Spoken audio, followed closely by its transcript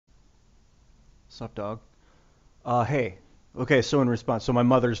Sup, dog? Hey. Okay, so in response, so my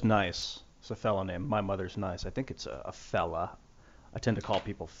mother's nice. It's a fella named My Mother's Nice. I think it's a fella. I tend to call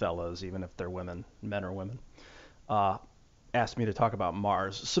people fellas, even if they're women, men or women. Uh, Asked me to talk about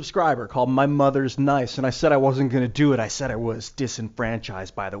Mars. Subscriber called My Mother's Nice, and I said I wasn't going to do it. I said I was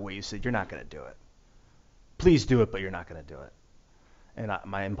disenfranchised by the way you said you're not going to do it. Please do it, but you're not going to do it. And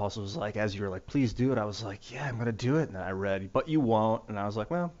my impulse was like, as you were like, please do it, I was like, yeah, I'm going to do it. And then I read, but you won't. And I was like,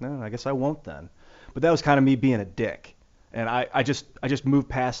 well, no, I guess I won't then. But that was kind of me being a dick. And I just moved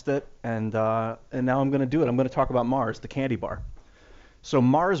past it, and now I'm going to do it. I'm going to talk about Mars, the candy bar. So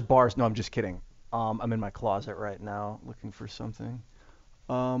Mars bars, no, I'm just kidding. I'm in my closet right now looking for something.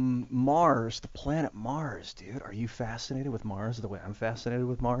 Mars, the planet Mars, dude. Are you fascinated with Mars the way I'm fascinated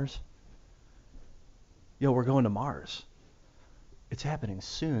with Mars? Yo, we're going to Mars. It's happening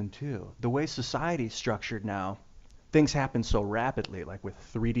soon too. The way society's structured now, things happen so rapidly, like with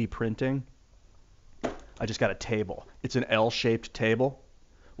 3D printing. I just got a table. It's an L-shaped table.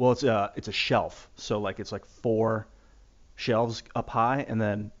 Well, it's a shelf. So like it's like four shelves up high and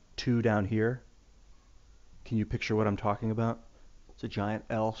then two down here. Can you picture what I'm talking about? It's a giant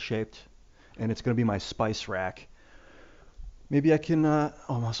L-shaped, and it's going to be my spice rack. Maybe I can. Oh,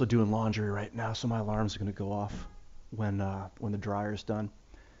 I'm also doing laundry right now, so my alarm's going to go off when the dryer's done.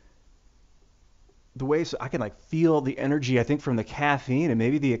 The way so I can like feel the energy, I think, from the caffeine and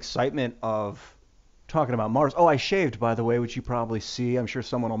maybe the excitement of talking about Mars. Oh, I shaved, by the way, which you probably see. I'm sure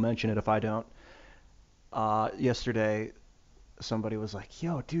someone will mention it if I don't. Yesterday, somebody was like,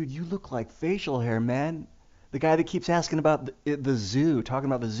 "Yo, dude, you look like facial hair, man." The guy that keeps asking about the zoo, talking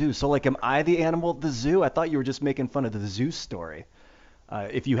about the zoo. So, like, am I the animal at the zoo? I thought you were just making fun of the zoo story.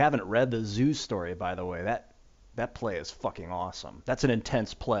 If you haven't read the zoo story, by the way, that play is fucking awesome. That's an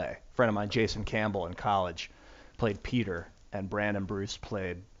intense play. A friend of mine, Jason Campbell, in college, played Peter, and Brandon Bruce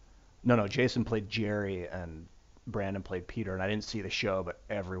played. No, Jason played Jerry, and Brandon played Peter. And I didn't see the show, but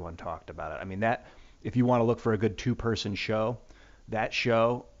everyone talked about it. I mean, that if you want to look for a good two-person show, that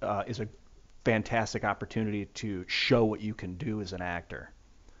show is a fantastic opportunity to show what you can do as an actor.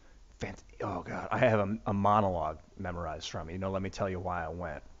 Oh God, I have a monologue memorized from it. Let me tell you why I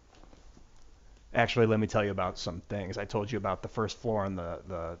went. Actually, let me tell you about some things. I told you about the first floor in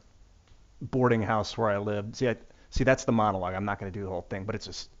the boarding house where I lived. See, that's the monologue. I'm not going to do the whole thing, but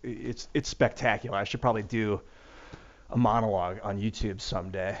it's spectacular. I should probably do a monologue on YouTube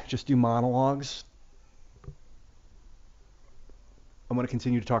someday. Just do monologues. I'm going to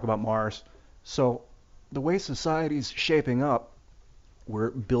continue to talk about Mars. So, the way society's shaping up, we're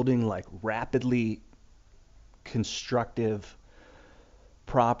building like rapidly constructive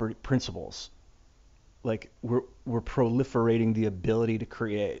property principles. Like we're proliferating the ability to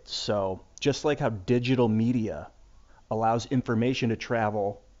create. So just like how digital media allows information to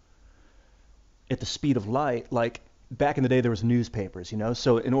travel at the speed of light, like back in the day there was newspapers.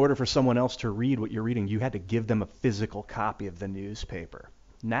 So in order for someone else to read what you're reading, you had to give them a physical copy of the newspaper.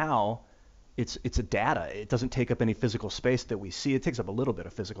 Now it's a data. It doesn't take up any physical space that we see. It takes up a little bit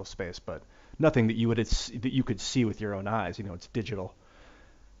of physical space, but nothing that you could see with your own eyes. It's digital.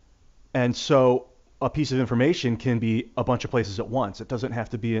 And so a piece of information can be a bunch of places at once. It doesn't have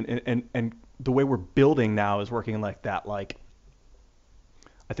to be and the way we're building now is working like that. Like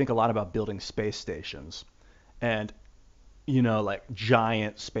I think a lot about building space stations and like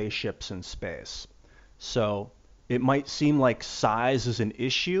giant spaceships in space. So it might seem like size is an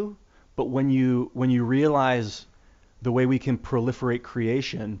issue, but when you realize the way we can proliferate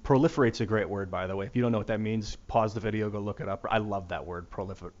creation. Proliferate's a great word, by the way. If you don't know what that means, pause the video, go look it up. I love that word,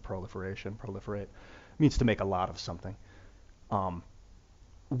 proliferation, proliferate. It means to make a lot of something. Um,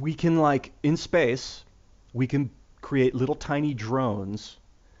 we can, like, in space, we can create little tiny drones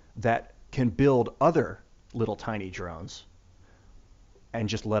that can build other little tiny drones and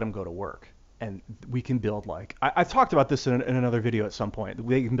just let them go to work. And we can build like I've talked about this in another video at some point.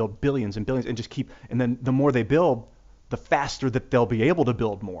 They can build billions and billions and just keep. And then the more they build, the faster that they'll be able to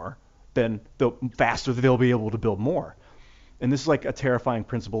build more. Then the faster that they'll be able to build more. And this is like a terrifying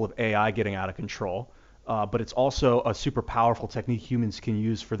principle of AI getting out of control. But it's also a super powerful technique humans can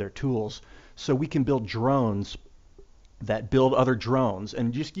use for their tools. So we can build drones that build other drones,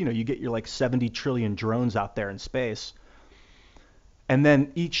 and just you get your like 70 trillion drones out there in space. And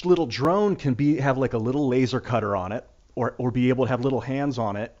then each little drone can have like a little laser cutter on it, or be able to have little hands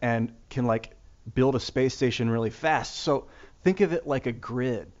on it, and can like build a space station really fast. So think of it like a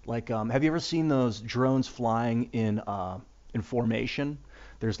grid. Like, have you ever seen those drones flying in formation?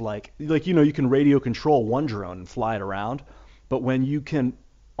 There's like you can radio control one drone and fly it around, but when you can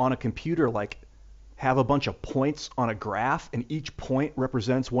on a computer like have a bunch of points on a graph, and each point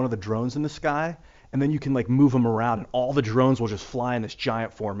represents one of the drones in the sky, and then you can like move them around, and all the drones will just fly in this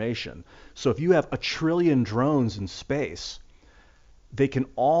giant formation. So if you have a trillion drones in space, they can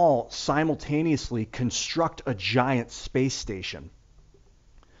all simultaneously construct a giant space station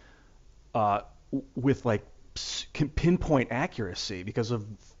uh, with like pinpoint accuracy because of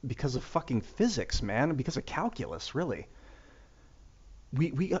fucking physics, man, because of calculus, really.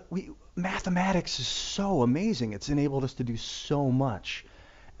 We mathematics is so amazing. It's enabled us to do so much.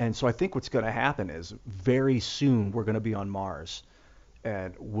 And so I think what's going to happen is very soon we're going to be on Mars,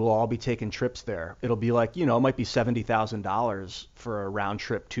 and we'll all be taking trips there. It'll be like, it might be $70,000 for a round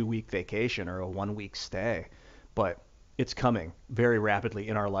trip 2 week vacation or a 1 week stay, but it's coming very rapidly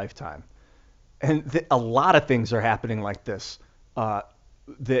in our lifetime. And a lot of things are happening like this. That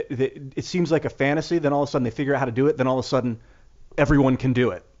it seems like a fantasy, then all of a sudden they figure out how to do it, then all of a sudden everyone can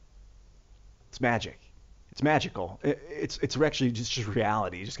do it. It's magic. It's magical. It's actually just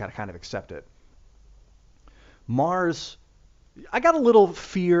reality. You just got to kind of accept it. Mars, I got a little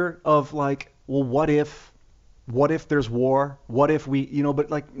fear of like, well, what if there's war? What if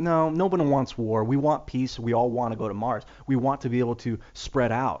but like, no, nobody wants war. We want peace. We all want to go to Mars. We want to be able to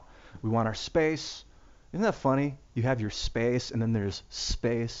spread out. We want our space. Isn't that funny? You have your space and then there's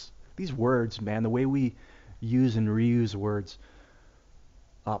space. These words, man, the way we use and reuse words.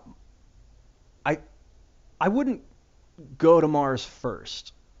 Uh, I I wouldn't go to Mars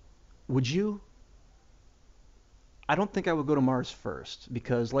first. Would you? I don't think I would go to Mars first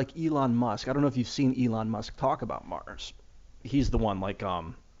because, like Elon Musk, I don't know if you've seen Elon Musk talk about Mars. He's the one, like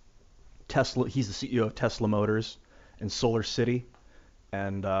Tesla. He's the CEO of Tesla Motors and Solar City,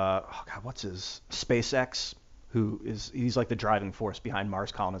 and oh God, what's his SpaceX? He's like the driving force behind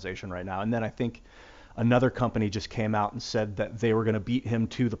Mars colonization right now. And then I think another company just came out and said that they were going to beat him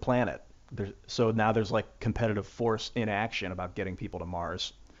to the planet. So now there's like competitive force in action about getting people to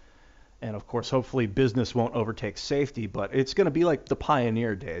Mars. And of course, hopefully business won't overtake safety, but it's going to be like the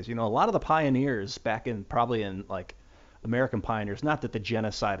pioneer days. A lot of the pioneers back in probably in like American pioneers, not that the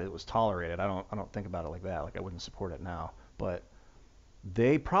genocide was tolerated. I don't think about it like that. Like I wouldn't support it now, but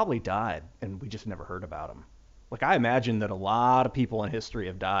they probably died and we just never heard about them. Like I imagine that a lot of people in history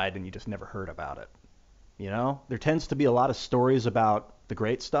have died and you just never heard about it. There tends to be a lot of stories about the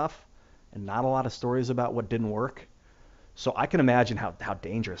great stuff and not a lot of stories about what didn't work. So I can imagine how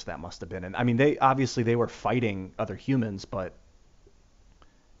dangerous that must have been. And I mean, they were fighting other humans, but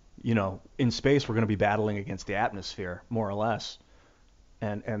in space we're going to be battling against the atmosphere more or less,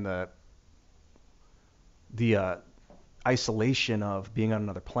 and the isolation of being on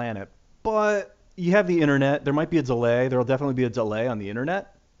another planet. But you have the internet. There might be a delay. There'll definitely be a delay on the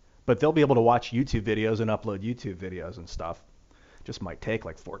internet, but they'll be able to watch YouTube videos and upload YouTube videos and stuff. Just might take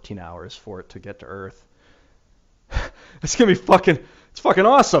like 14 hours for it to get to Earth. It's gonna be it's fucking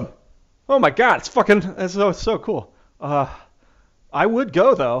awesome. Oh my God, it's so cool. I would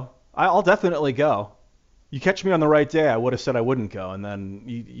go though. I'll definitely go. You catch me on the right day, I would have said I wouldn't go, and then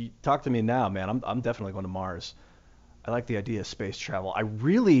you talk to me now, man. I'm definitely going to Mars. I like the idea of space travel. I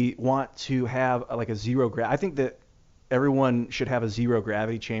really want to have like a zero gravity. I think that everyone should have a zero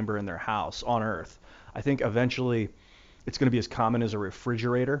gravity chamber in their house on Earth. I think eventually it's going to be as common as a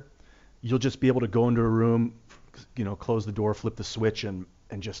refrigerator. You'll just be able to go into a room, close the door, flip the switch, and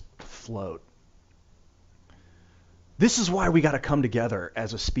just float. This is why we got to come together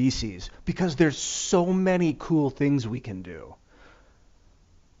as a species, because there's so many cool things we can do.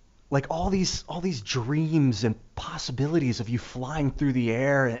 Like all these dreams and possibilities of you flying through the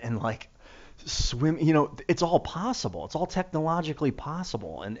air and like swim, it's all possible. It's all technologically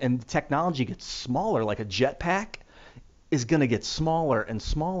possible. And technology gets smaller, like a jetpack is going to get smaller and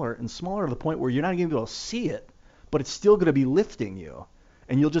smaller and smaller to the point where you're not going to be able to see it, but it's still going to be lifting you,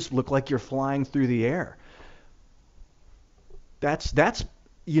 and you'll just look like you're flying through the air. That's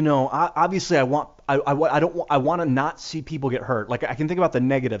obviously I want to not see people get hurt. Like I can think about the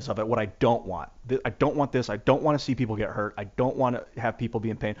negatives of it, what I don't want. I don't want this. I don't want to see people get hurt. I don't want to have people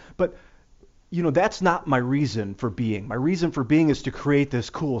be in pain. But that's not my reason for being. My reason for being is to create this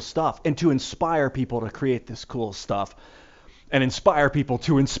cool stuff and to inspire people to create this cool stuff. And inspire people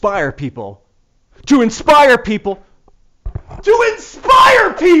to inspire people. To inspire people. To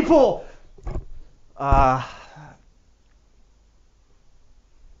inspire people!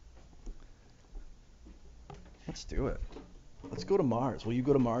 Let's do it. Let's go to Mars. Will you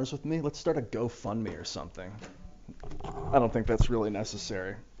go to Mars with me? Let's start a GoFundMe or something. I don't think that's really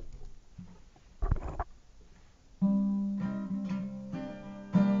necessary.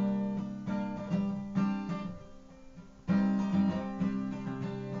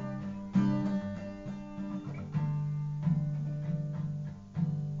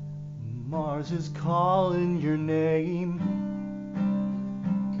 Mars is calling your name.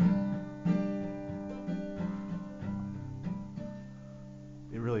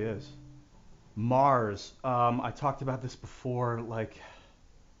 It really is. Mars. I talked about this before. Like,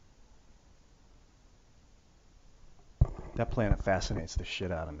 that planet fascinates the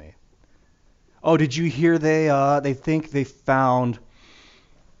shit out of me. Oh, did you hear they think they found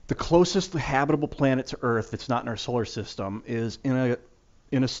the closest habitable planet to Earth that's not in our solar system is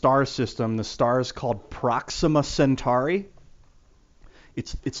in a star system. The star is called Proxima Centauri.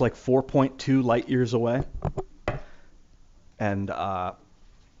 It's like 4.2 light years away, and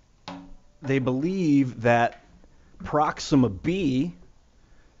they believe that Proxima b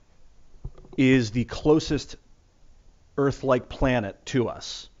is the closest Earth-like planet to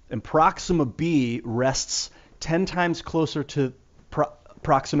us. And Proxima b rests 10 times closer to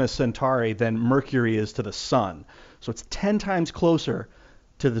Proxima Centauri than Mercury is to the Sun. So it's 10 times closer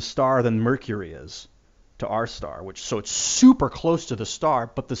to the star than Mercury is to our star, so it's super close to the star,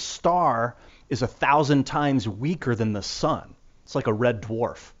 but the star is 1,000 times weaker than the Sun. It's like a red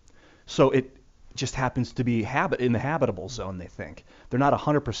dwarf. So it just happens to be in the habitable zone, they think. They're not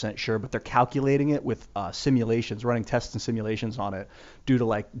 100% sure, but they're calculating it with simulations, running tests and simulations on it due to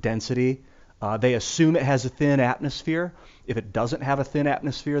like density. They assume it has a thin atmosphere. If it doesn't have a thin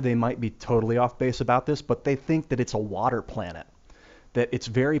atmosphere, they might be totally off base about this, but they think that it's a water planet, that it's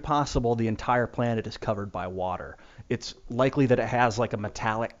very possible the entire planet is covered by water. It's likely that it has like a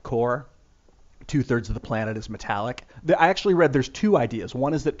metallic core. 2/3 of the planet is metallic. I actually read there's two ideas.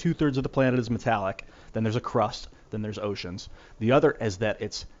 One is that 2/3 of the planet is metallic, then there's a crust, then there's oceans. The other is that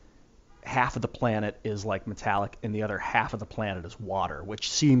it's half of the planet is like metallic and the other half of the planet is water,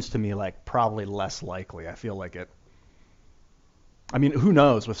 which seems to me like probably less likely. I feel like it. I mean, who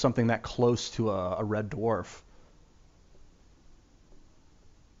knows with something that close to a red dwarf?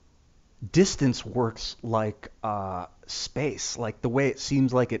 Distance works like space, like the way it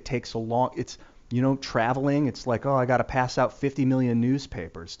seems like it takes a long, it's, traveling, it's like, oh, I got to pass out 50 million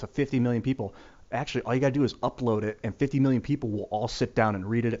newspapers to 50 million people. Actually, all you got to do is upload it and 50 million people will all sit down and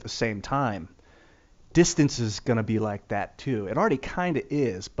read it at the same time. Distance is going to be like that too. It already kind of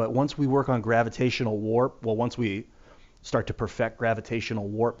is, but once we work on gravitational warp, once we start to perfect gravitational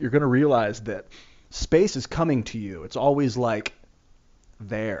warp, you're going to realize that space is coming to you. It's always like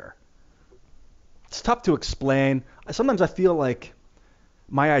there. It's tough to explain. Sometimes I feel like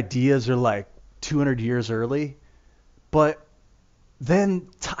my ideas are like 200 years early, but then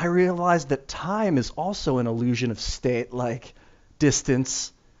I realized that time is also an illusion of state, like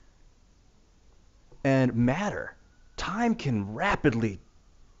distance and matter. Time can rapidly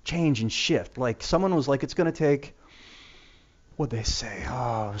change and shift. Like someone was like, it's going to take, what'd they say?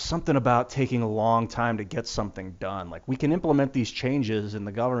 Oh, something about taking a long time to get something done. Like we can implement these changes in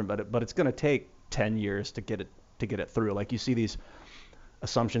the government, but it's going to take 10 years to get it through. Like you see these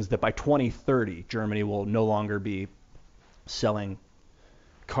assumptions that by 2030, Germany will no longer be selling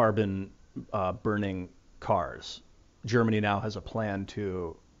carbon burning cars. Germany now has a plan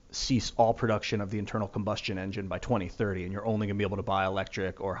to cease all production of the internal combustion engine by 2030, and you're only going to be able to buy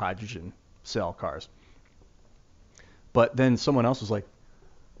electric or hydrogen cell cars. But then someone else was like,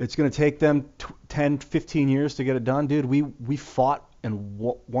 it's going to take them 10, 15 years to get it done. Dude, we fought and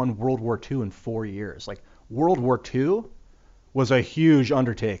won World War II in 4 years. Like World War II was a huge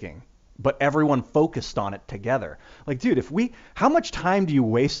undertaking, but everyone focused on it together. Like, dude, how much time do you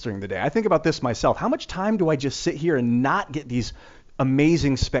waste during the day? I think about this myself. How much time do I just sit here and not get these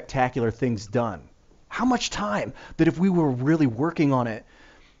amazing, spectacular things done? How much time that if we were really working on it,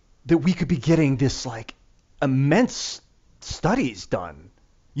 that we could be getting this like immense studies done.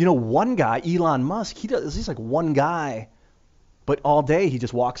 One guy, Elon Musk, he's like one guy, but all day he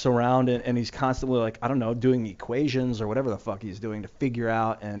just walks around and he's constantly like, I don't know, doing equations or whatever the fuck he's doing to figure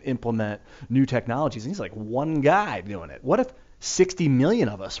out and implement new technologies. And he's like one guy doing it. What if 60 million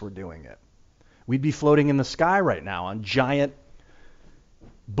of us were doing it? We'd be floating in the sky right now on giant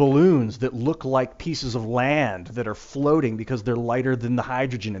balloons that look like pieces of land that are floating because they're lighter than the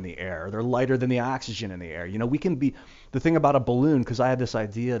hydrogen in the air. They're lighter than the oxygen in the air. We can be, the thing about a balloon, because I have this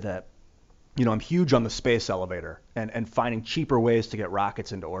idea that, I'm huge on the space elevator and finding cheaper ways to get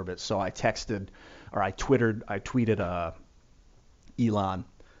rockets into orbit. So I tweeted Elon,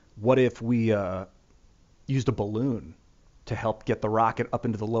 what if we used a balloon to help get the rocket up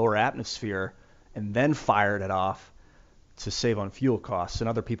into the lower atmosphere and then fired it off to save on fuel costs? And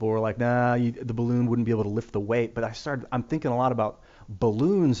other people were like, nah, the balloon wouldn't be able to lift the weight. But I'm thinking a lot about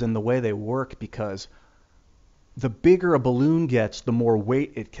balloons and the way they work, because the bigger a balloon gets, the more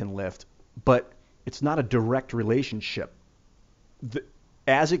weight it can lift. But it's not a direct relationship.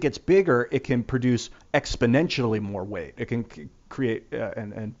 As it gets bigger, it can produce exponentially more weight. It can create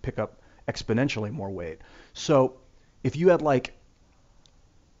and pick up exponentially more weight. So if you had like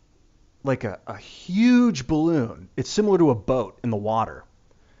a huge balloon, it's similar to a boat in the water.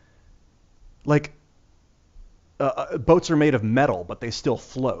 Like boats are made of metal, but they still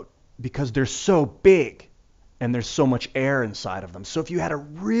float because they're so big and there's so much air inside of them. So if you had a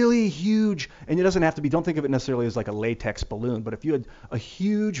really huge, and it doesn't have to be, don't think of it necessarily as like a latex balloon, but if you had a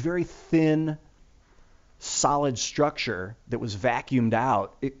huge, very thin, solid structure that was vacuumed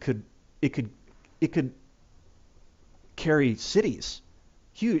out, it could carry cities.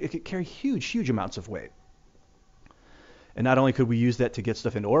 Huge, it could carry huge amounts of weight. And not only could we use that to get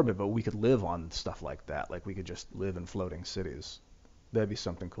stuff into orbit, but we could live on stuff like that. Like we could just live in floating cities. That'd be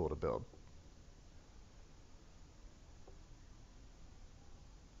something cool to build.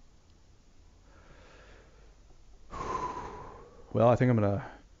 Well, I think I'm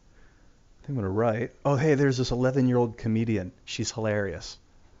gonna write. Oh, hey, there's this 11-year-old comedian. She's hilarious.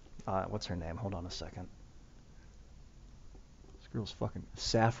 What's her name? Hold on a second. This girl's fucking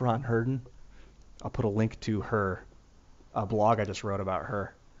Saffron Herden. I'll put a link to her blog I just wrote about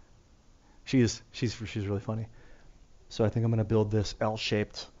her. She's really funny. So I think I'm gonna build this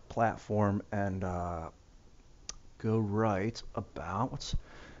L-shaped platform and go write about what's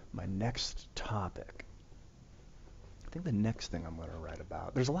my next topic. I think the next thing I'm going to write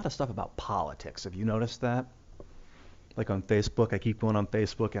about, there's a lot of stuff about politics. Have you noticed that? Like on Facebook, I keep going on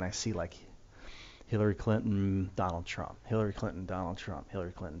Facebook and I see like Hillary Clinton, Donald Trump, Hillary Clinton, Donald Trump,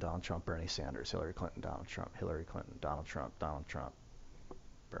 Hillary Clinton, Donald Trump, Bernie Sanders, Hillary Clinton, Donald Trump, Hillary Clinton, Donald Trump, Donald Trump,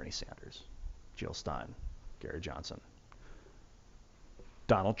 Bernie Sanders, Jill Stein, Gary Johnson,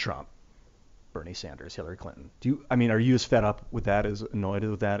 Donald Trump, Bernie Sanders, Hillary Clinton. Are you as fed up with that, as annoyed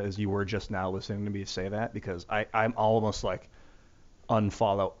with that as you were just now listening to me say that? Because I'm almost like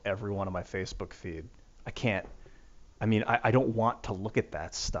unfollow every one of my Facebook feed. I can't. I don't want to look at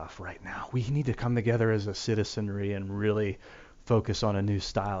that stuff right now. We need to come together as a citizenry and really focus on a new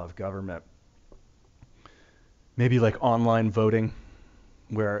style of government. Maybe like online voting,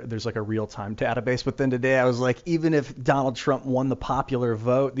 where there's like a real-time database. But then today I was like, even if Donald Trump won the popular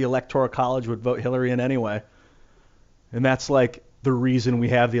vote, the Electoral College would vote Hillary in anyway. And that's like the reason we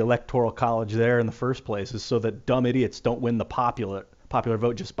have the Electoral College there in the first place, is so that dumb idiots don't win the popular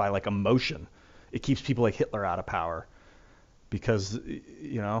vote just by like emotion. It keeps people like Hitler out of power because,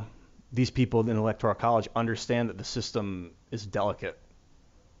 these people in the Electoral College understand that the system is delicate.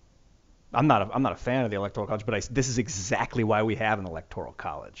 I'm not a fan of the Electoral College, but this is exactly why we have an Electoral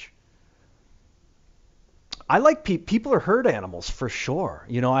College. I like people are herd animals for sure.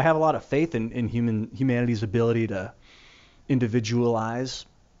 I have a lot of faith in humanity's ability to individualize.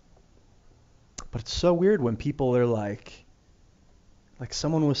 But it's so weird when people are like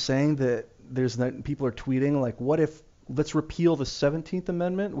someone was saying that people are tweeting like, what if let's repeal the 17th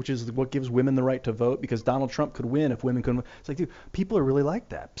Amendment, which is what gives women the right to vote, because Donald Trump could win if women couldn't. It's like, dude, people are really like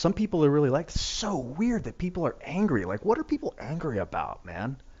that. Some people are really like that. It's so weird that people are angry. Like, what are people angry about,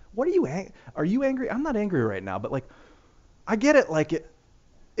 man? What are you are you angry? I'm not angry right now, but like, I get it. Like,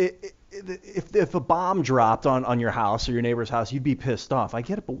 if a bomb dropped on your house or your neighbor's house, you'd be pissed off. I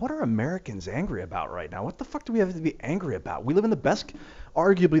get it, but what are Americans angry about right now? What the fuck do we have to be angry about? We live in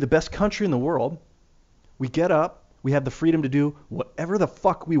arguably the best country in the world. We get up. We have the freedom to do whatever the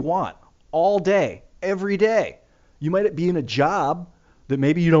fuck we want all day, every day. You might be in a job that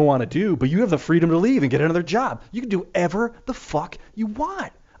maybe you don't want to do, but you have the freedom to leave and get another job. You can do whatever the fuck you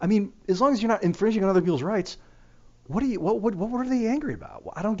want. As long as you're not infringing on other people's rights, what are they angry about?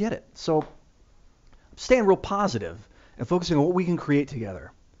 Well, I don't get it. So I'm staying real positive and focusing on what we can create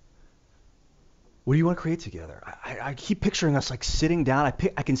together. What do you want to create together? I keep picturing us like sitting down.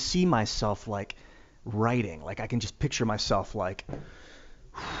 I can see myself like writing. Like I can just picture myself like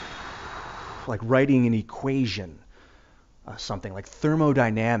writing an equation, something like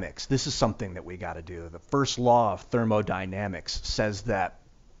thermodynamics. This is something that we got to do. The first law of thermodynamics says that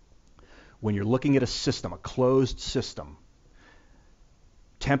when you're looking at a system, a closed system,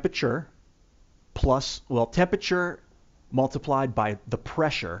 temperature multiplied by the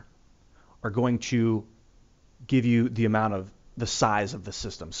pressure are going to give you the size of the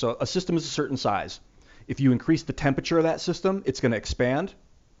system. So a system is a certain size. If you increase the temperature of that system, it's going to expand,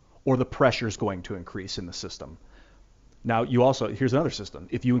 or the pressure is going to increase in the system. Now, here's another system.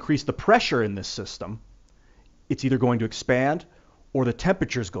 If you increase the pressure in this system, it's either going to expand or the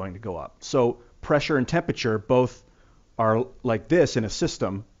temperature is going to go up. So pressure and temperature both are like this in a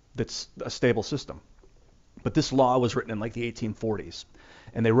system that's a stable system. But this law was written in like the 1840s.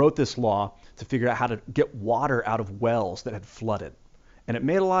 And they wrote this law to figure out how to get water out of wells that had flooded. And it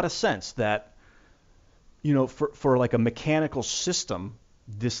made a lot of sense that, for like a mechanical system,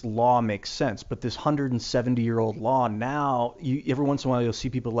 this law makes sense. But this 170-year-old law now, every once in a while you'll see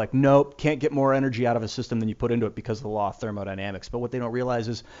people like, nope, can't get more energy out of a system than you put into it because of the law of thermodynamics. But what they don't realize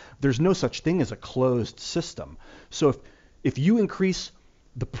is there's no such thing as a closed system. So if you increase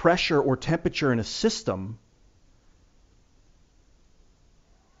the pressure or temperature in a system,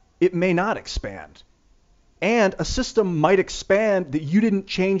 it may not expand. And a system might expand that you didn't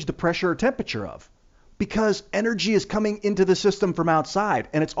change the pressure or temperature of, because energy is coming into the system from outside,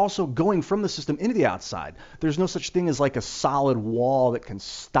 and it's also going from the system into the outside. There's no such thing as like a solid wall that can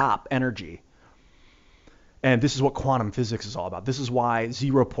stop energy. And this is what quantum physics is all about. This is why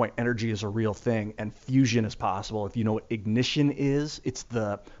zero-point energy is a real thing and fusion is possible. If you know what ignition is, it's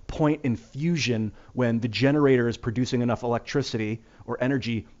the point in fusion when the generator is producing enough electricity or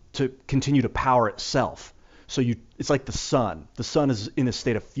energy to continue to power itself. So it's like the sun. The sun is in a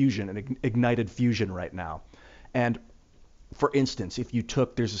state of fusion, an ignited fusion right now. And for instance, if you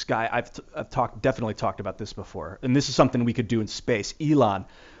took, there's this guy, I've definitely talked about this before, and this is something we could do in space. Elon,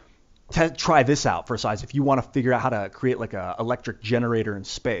 try this out for size. If you want to figure out how to create like a electric generator in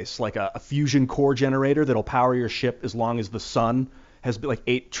space, like a fusion core generator that'll power your ship as long as the sun has like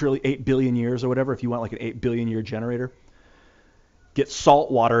 8 billion years or whatever. If you want like an 8 billion year generator, get salt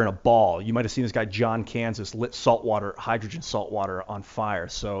water in a ball. You might have seen this guy, John Kansas, lit hydrogen salt water on fire.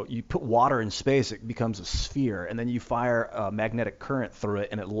 So you put water in space, it becomes a sphere, and then you fire a magnetic current through it,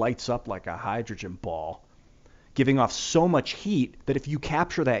 and it lights up like a hydrogen ball, giving off so much heat that if you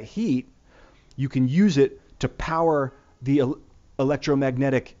capture that heat, you can use it to power the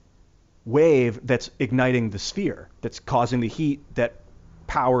electromagnetic wave that's igniting the sphere, that's causing the heat that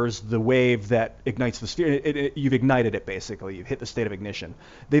powers the wave that ignites the sphere. You've ignited it, basically. You've hit the state of ignition.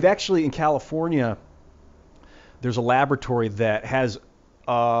 They've actually, in California, there's a laboratory that has,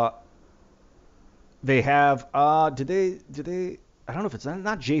 they have, did they, I don't know if it's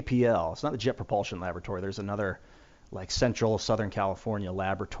not JPL. It's not the Jet Propulsion Laboratory. There's another like Central Southern California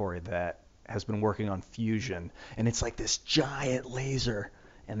laboratory that has been working on fusion. And it's like this giant laser,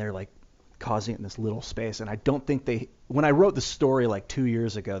 and they're like causing it in this little space. And I don't think when I wrote the story like 2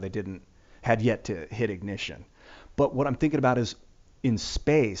 years ago, they had yet to hit ignition. But what I'm thinking about is in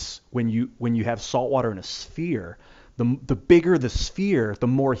space, when you have salt water in a sphere, the bigger the sphere, the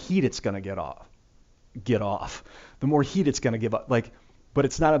more heat it's going to get off. The more heat it's going to give up. But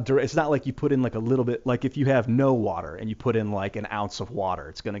it's not like you put in like a little bit, like if you have no water and you put in like an ounce of water,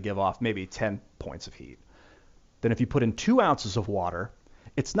 it's going to give off maybe 10 points of heat. Then if you put in 2 ounces of water,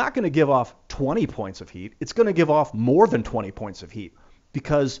 it's not going to give off 20 points of heat. It's going to give off more than 20 points of heat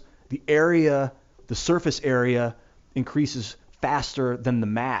because the surface area increases faster than the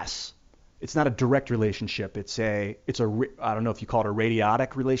mass. It's not a direct relationship. It's I don't know if you call it a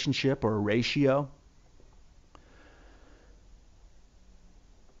radiotic relationship or a ratio.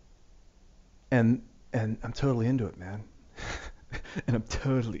 And I'm totally into it, man. And I'm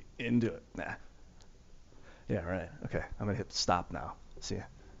totally into it. Nah. Yeah, right. Okay. I'm going to hit stop now. See ya.